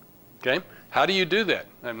 Okay? How do you do that?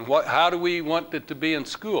 And how do we want it to be in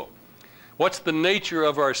school? What's the nature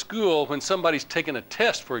of our school when somebody's taking a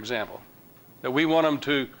test, for example, that we want them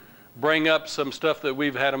to bring up some stuff that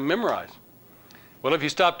we've had them memorize? Well, if you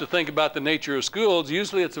stop to think about the nature of schools,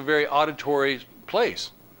 usually it's a very auditory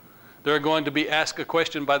place. They're going to be asked a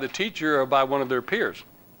question by the teacher or by one of their peers.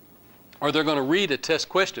 Or they're going to read a test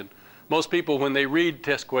question. Most people, when they read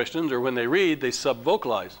test questions or when they read, they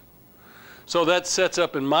sub-vocalize. So that sets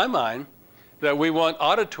up in my mind that we want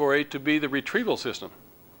auditory to be the retrieval system.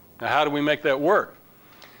 Now, how do we make that work?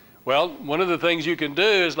 Well, one of the things you can do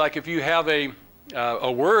is, like if you have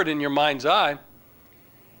a word in your mind's eye,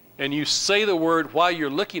 and you say the word while you're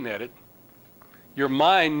looking at it, your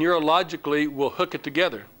mind neurologically will hook it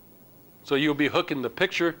together. So you'll be hooking the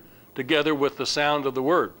picture together with the sound of the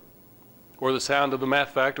word, or the sound of the math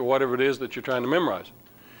fact, or whatever it is that you're trying to memorize.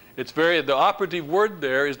 The operative word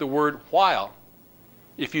there is the word while.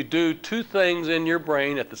 If you do two things in your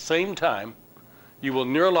brain at the same time, you will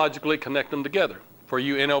neurologically connect them together. For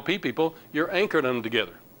you NLP people, you're anchoring them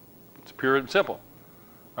together. It's pure and simple.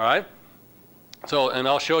 All right? So, and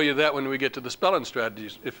I'll show you that when we get to the spelling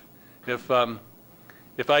strategies.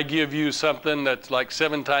 If I give you something that's like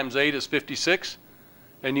 7 times 8 is 56,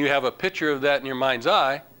 and you have a picture of that in your mind's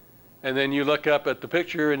eye, and then you look up at the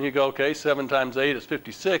picture and you go, okay, 7 times 8 is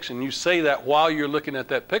 56, and you say that while you're looking at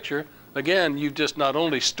that picture, again, you've just not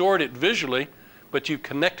only stored it visually, but you've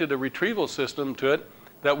connected a retrieval system to it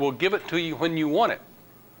that will give it to you when you want it.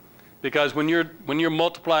 Because when you're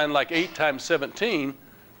multiplying like 8 times 17,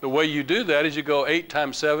 the way you do that is you go 8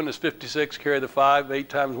 times 7 is 56, carry the 5, 8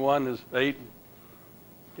 times 1 is 8,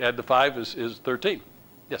 add the 5 is 13.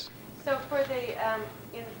 Yes? So for the,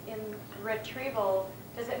 in retrieval,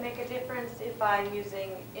 does it make a difference if I'm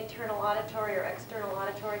using internal auditory or external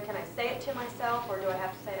auditory? Can I say it to myself, or do I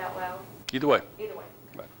have to say it out loud? Either way. Either way.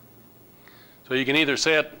 Right. So you can either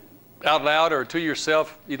say it out loud or to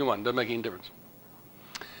yourself, either one, doesn't make any difference.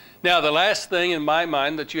 Now, the last thing in my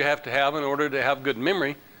mind that you have to have in order to have good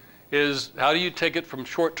memory is how do you take it from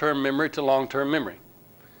short-term memory to long-term memory?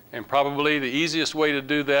 And probably the easiest way to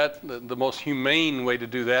do that, the most humane way to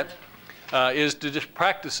do that, is to just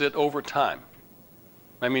practice it over time.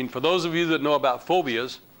 I mean, for those of you that know about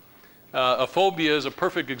phobias, a phobia is a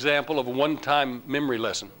perfect example of a one-time memory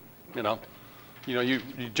lesson. You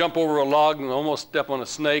jump over a log and almost step on a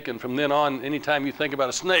snake, and from then on, anytime you think about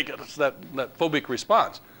a snake, it's that phobic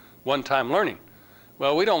response, one-time learning.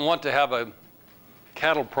 Well, we don't want to have a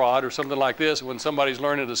cattle prod or something like this. When somebody's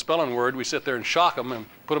learning a spelling word, we sit there and shock them and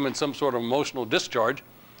put them in some sort of emotional discharge.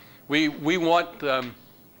 We want,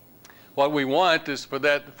 what we want is when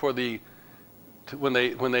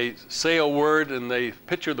they say a word and they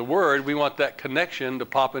picture the word, we want that connection to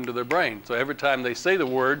pop into their brain. So every time they say the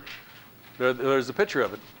word, there's a picture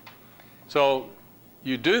of it. So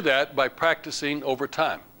you do that by practicing over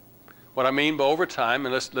time. What I mean by over time,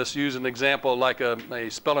 and let's use an example like a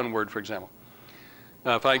spelling word, for example.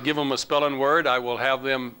 If I give them a spelling word, I will have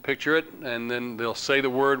them picture it, and then they'll say the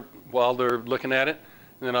word while they're looking at it.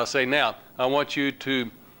 And then I'll say, now, I want you to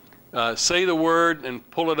say the word and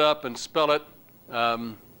pull it up and spell it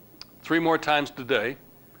 3 more times today.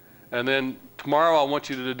 And then tomorrow I want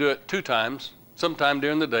you to do it 2 times, sometime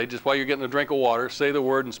during the day, just while you're getting a drink of water, say the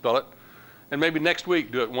word and spell it. And maybe next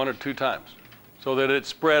week do it 1 or 2 times so that it's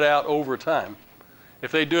spread out over time.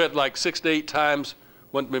 If they do it like 6 to 8 times,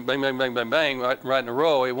 bang, bang, bang, bang, bang, bang, right in a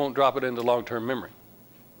row, it won't drop it into long-term memory.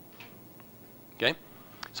 Okay?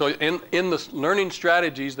 So in the learning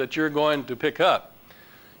strategies that you're going to pick up,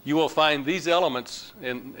 you will find these elements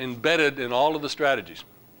embedded in all of the strategies.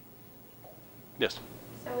 Yes?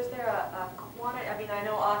 So is there a quantity? I mean, I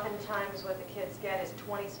know oftentimes what the kids get is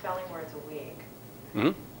 20 spelling words a week.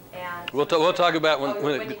 Mm-hmm. And We'll talk about when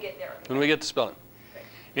you get there. When we get to spelling. Great.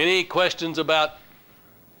 Any questions about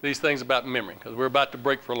these things about memory? Because we're about to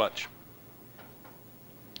break for lunch.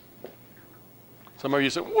 Some of you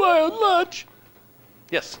say, well, lunch.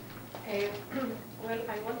 Yes? Well,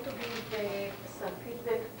 I want to give some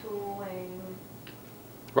feedback to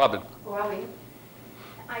Robin. Robin.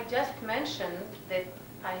 I just mentioned that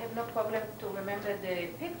I have no problem to remember the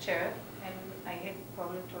picture, and I had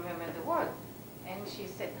problem to remember the word. And she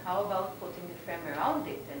said, how about putting the frame around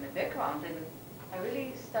it and the background? And I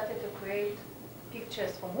really started to create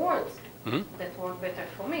pictures from words that work better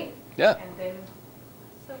for me. Yeah. And then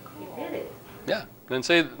So cool. he did it. Yeah. Then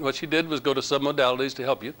say what she did was go to submodalities to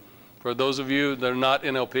help you. For those of you that are not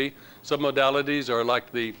NLP, submodalities are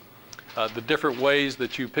like the different ways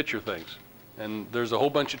that you picture things. And there's a whole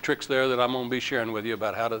bunch of tricks there that I'm going to be sharing with you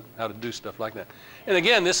about how to do stuff like that. And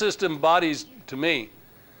again, this just embodies to me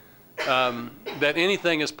that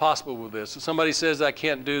anything is possible with this. If somebody says I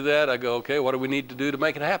can't do that, I go, okay, what do we need to do to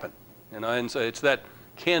make it happen? And so it's that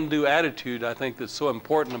can-do attitude, I think, that's so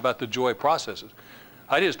important about the joy processes.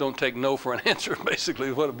 I just don't take no for an answer,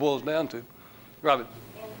 basically, what it boils down to. Robin.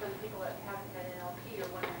 And for the people that haven't had NLP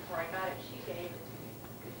or wondering where I got it, she gave it to me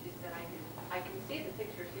because she said I can see the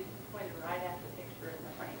picture. She pointed right at the picture in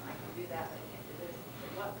the frame. I can do that, but I can't do this. I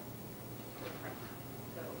said, look, different.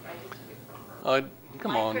 So I just took it from her.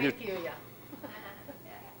 Come on. Criteria.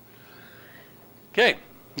 Okay.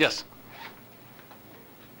 Yes.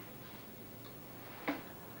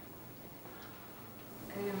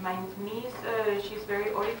 My niece, she's very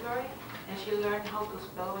auditory, And she learned how to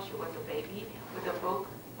spell when she was a baby with a book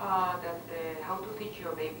how to teach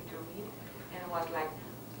your baby to read. And it was like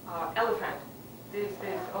elephant, this,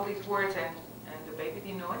 all these words, and the baby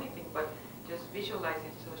didn't know anything, but just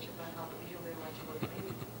visualizing, so she learned how to visualize when she was a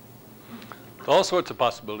baby. All sorts of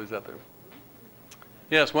possibilities out there.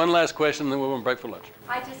 Yes, one last question, then we'll break for lunch.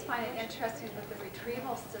 I just find it interesting with the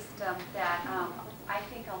retrieval system that I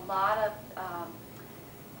think a lot of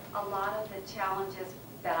the challenges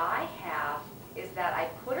that I have is that I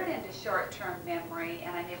put it into short-term memory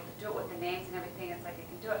and I'm able to do it with the names and everything. It's like I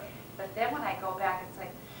can do it. But then when I go back, it's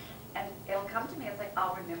like, and it'll come to me, it's like,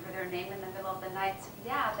 I'll remember their name in the middle of the night. So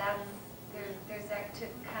yeah, there's that to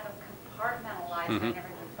kind of compartmentalize. I never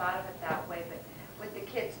even thought of it that way. But with the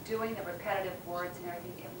kids doing the repetitive words and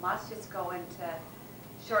everything, it must just go into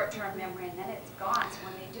short-term memory and then it's gone. So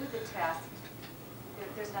when they do the test,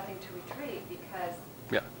 there's nothing to retrieve because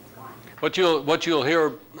it's gone. What you'll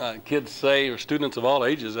hear kids say, or students of all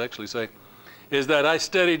ages actually say, is that I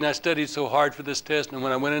studied so hard for this test, and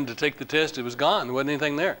when I went in to take the test, it was gone. There wasn't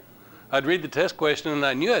anything there. I'd read the test question and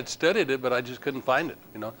I knew I'd studied it, but I just couldn't find it.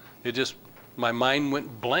 You know, it just, my mind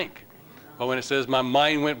went blank. But when it says my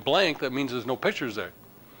mind went blank, that means there's no pictures there.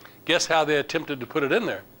 Guess how they attempted to put it in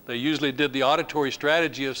there? They usually did the auditory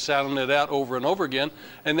strategy of sounding it out over and over again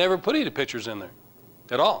and never put any pictures in there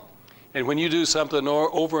at all. And when you do something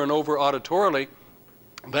over and over auditorily,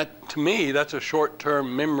 that, to me, that's a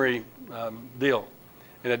short-term memory deal.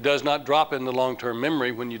 And it does not drop into long-term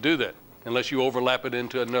memory when you do that, unless you overlap it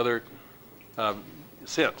into another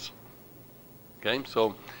sense. Okay,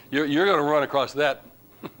 so you're going to run across that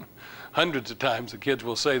hundreds of times. The kids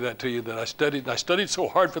will say that to you, that I studied so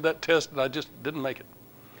hard for that test and I just didn't make it.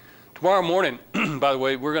 Tomorrow morning, by the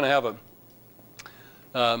way, we're going to have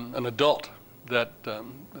an adult that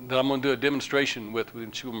I'm going to do a demonstration with.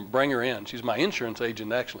 She'll bring her in. She's my insurance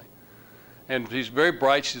agent, actually. And she's very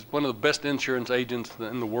bright. She's one of the best insurance agents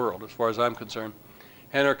in the world, as far as I'm concerned.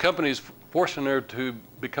 And her company is forcing her to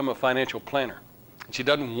become a financial planner. And she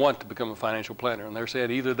doesn't want to become a financial planner. And they're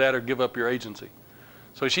saying either that or give up your agency.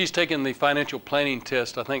 So she's taken the financial planning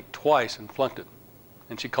test, I think, twice and flunked it.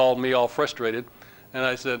 And she called me all frustrated. And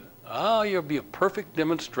I said, oh, you'll be a perfect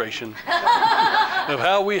demonstration of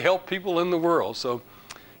how we help people in the world. So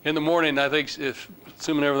in the morning, I think,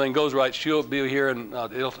 assuming everything goes right, she'll be here and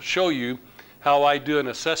it'll show you how I do an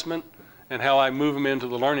assessment and how I move them into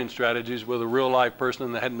the learning strategies with a real live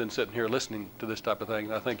person that hadn't been sitting here listening to this type of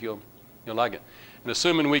thing. I think you'll like it. And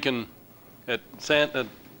assuming we can,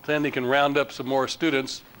 Sandy can round up some more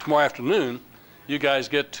students tomorrow afternoon, you guys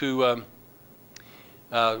get to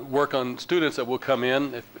work on students that will come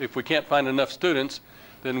in. If we can't find enough students,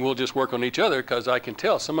 then we'll just work on each other, because I can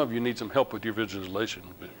tell some of you need some help with your visualization.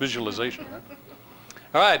 Right?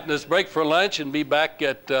 All right, let's break for lunch and be back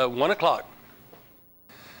at 1 o'clock.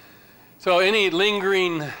 So any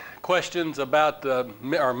lingering questions about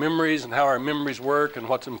our memories and how our memories work and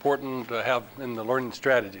what's important to have in the learning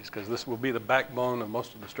strategies, because this will be the backbone of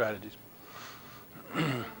most of the strategies.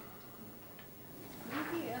 Maybe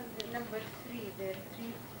on the number 3, the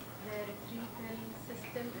retrieval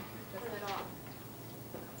system.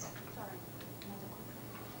 Sorry.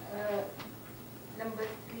 Number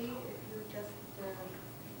 3, if you just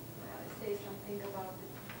say something about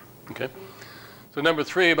it. Okay. So number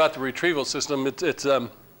 3 about the retrieval system,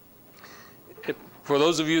 for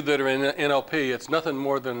those of you that are in NLP, it's nothing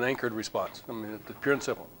more than an anchored response. I mean, it's pure and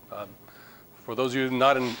simple. For those of you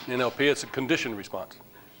not in NLP, it's a conditioned response.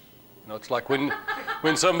 You know, it's like when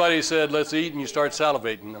somebody said, let's eat, and you start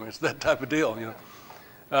salivating. I mean, it's that type of deal, you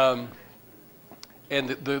know. And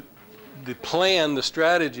the plan, the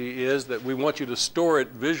strategy is that we want you to store it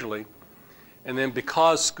visually. And then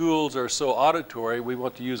because schools are so auditory, we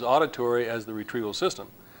want to use auditory as the retrieval system.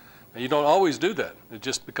 Now, you don't always do that. It's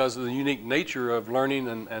just because of the unique nature of learning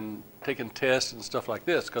and taking tests and stuff like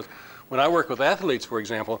this. Because when I work with athletes, for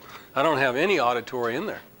example, I don't have any auditory in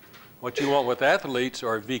there. What you want with athletes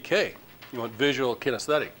are VK. You want visual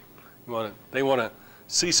kinesthetic. They want to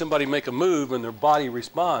see somebody make a move and their body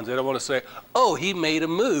responds. They don't want to say, oh, he made a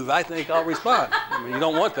move, I think I'll respond. I mean, you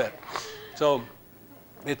don't want that. So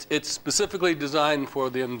it's specifically designed for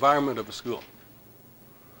the environment of a school.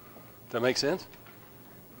 Does that make sense?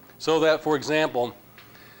 So that, for example,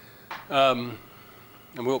 and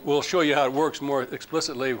we'll show you how it works more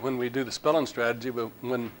explicitly when we do the spelling strategy, but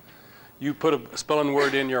when you put a spelling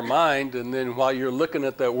word in your mind and then while you're looking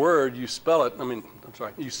at that word, you spell it,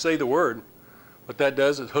 you say the word, what that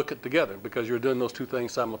does is hook it together because you're doing those two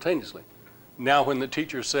things simultaneously. Now when the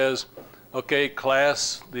teacher says, okay,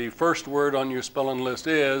 class, the first word on your spelling list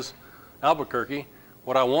is Albuquerque,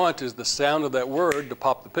 What I want is the sound of that word to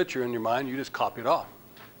pop the picture in your mind. You just copy it off.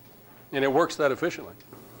 And it works that efficiently.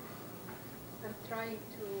 I'm trying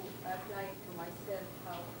to apply to myself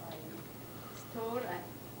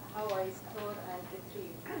how I store and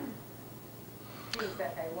retrieve things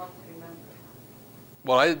that I want to remember.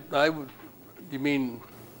 Well, I would, you mean,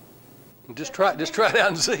 just try it out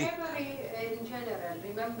and see. Memory in general,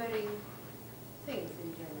 remembering things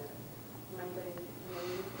in general, remembering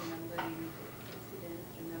names, remembering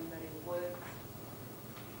incidents, remembering words.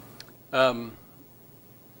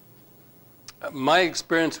 My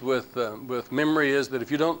experience with memory is that if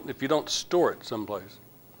you don't store it someplace,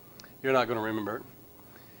 you're not going to remember it.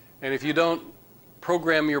 And if you don't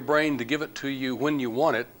program your brain to give it to you when you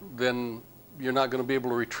want it, then you're not going to be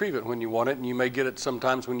able to retrieve it when you want it, and you may get it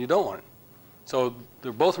sometimes when you don't want it. So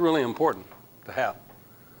they're both really important to have.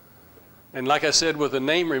 And like I said, with a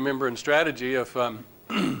name remembering strategy, if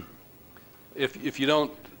you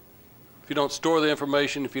don't store the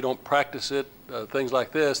information, if you don't practice it, things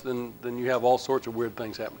like this, then you have all sorts of weird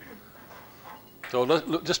things happening.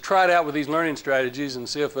 So just try it out with these learning strategies and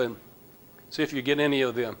see if you get any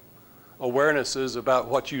of the awarenesses about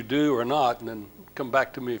what you do or not, and then come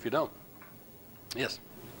back to me if you don't. Yes?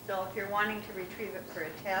 So if you're wanting to retrieve it for a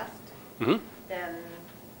test, then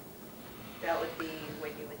that would be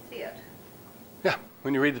when you would see it. Yeah,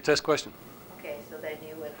 when you read the test question. Okay, so then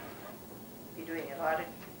you would be doing it are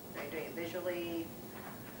you doing it visually,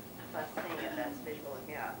 plus seeing it, that's visual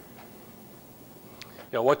again.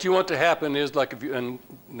 Yeah, what you want to happen is, like, if you, and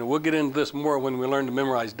we'll get into this more when we learn to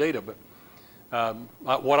memorize data, but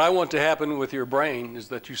what I want to happen with your brain is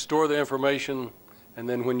that you store the information, and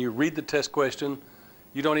then when you read the test question,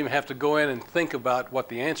 you don't even have to go in and think about what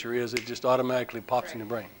the answer is. It just automatically pops in your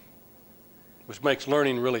brain, which makes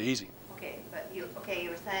learning really easy. Okay, but you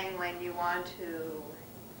were saying when you want to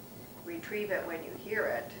retrieve it when you hear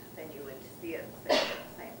it, then you would see it and say it at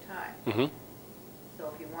the same time.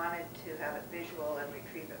 So if you wanted to have it visual and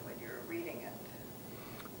retrieve it when you're reading it.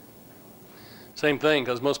 Same thing,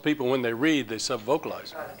 because most people, when they read, they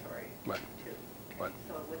sub-vocalize. Auditory, Right. too. Okay. Right.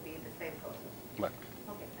 So it would be the same process. Right.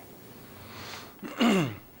 Okay,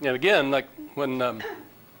 thanks. And again, like when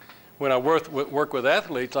I work with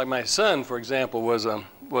athletes, like my son, for example, was an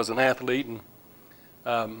athlete, and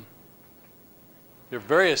there are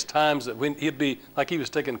various times that when he'd be, like he was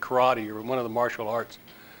taking karate or one of the martial arts.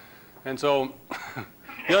 And so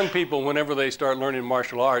young people, whenever they start learning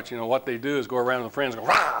martial arts, what they do is go around with friends and go,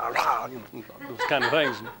 rah, rah, those kind of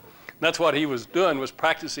things. And that's what he was doing, was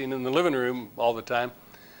practicing in the living room all the time.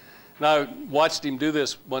 And I watched him do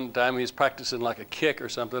this one time. He was practicing like a kick or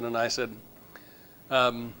something, and I said,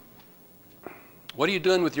 what are you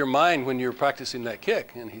doing with your mind when you're practicing that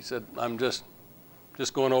kick? And he said, I'm just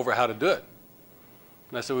going over how to do it.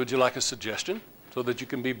 And I said, would you like a suggestion so that you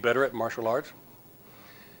can be better at martial arts?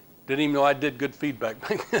 Didn't even know I did good feedback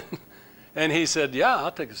back then. And he said, yeah,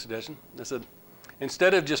 I'll take a suggestion. I said,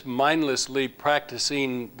 instead of just mindlessly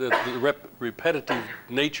practicing the repetitive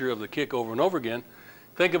nature of the kick over and over again,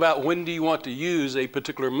 think about when do you want to use a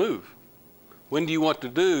particular move? When do you want to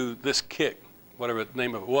do this kick, whatever the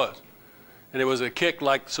name of it was? And it was a kick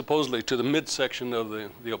like supposedly to the midsection of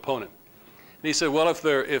the opponent. And he said, well,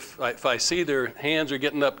 if I see their hands are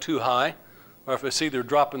getting up too high, or if I see they're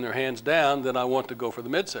dropping their hands down, then I want to go for the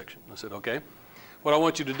midsection. I said, okay. What I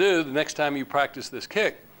want you to do the next time you practice this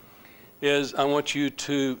kick is I want you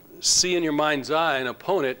to see in your mind's eye an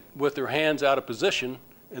opponent with their hands out of position,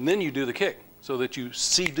 and then you do the kick so that you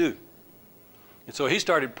see-do. And so he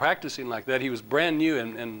started practicing like that. He was brand new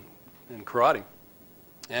in karate.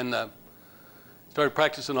 And started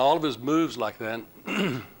practicing all of his moves like that.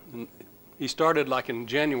 And he started like in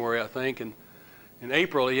January, I think, and in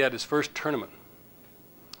April he had his first tournament.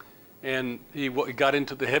 And he got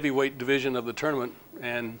into the heavyweight division of the tournament,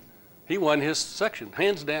 and he won his section,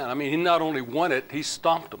 hands down. I mean, he not only won it, he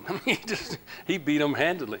stomped them. I mean, he beat them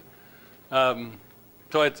handily.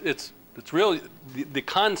 So it's really, the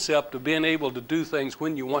concept of being able to do things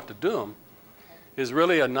when you want to do them is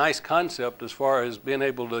really a nice concept as far as being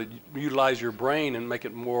able to utilize your brain and make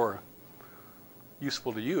it more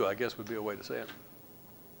useful to you, I guess would be a way to say it.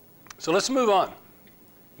 So let's move on.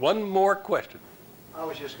 One more question. I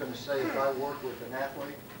was just going to say, if I work with an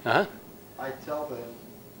athlete, I tell them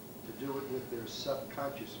to do it with their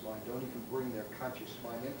subconscious mind. Don't even bring their conscious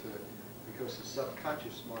mind into it, because the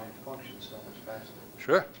subconscious mind functions so much faster.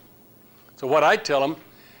 Sure. So what I tell them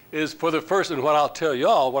is, for the first, and what I'll tell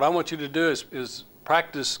y'all, what I want you to do is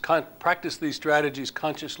practice these strategies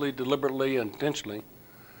consciously, deliberately, and intentionally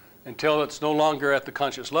until it's no longer at the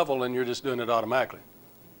conscious level and you're just doing it automatically.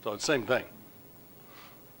 So it's the same thing.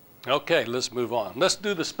 Okay, let's move on. Let's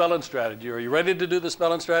do the spelling strategy. Are you ready to do the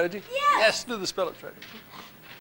spelling strategy? Yes. Yes, do the spelling strategy.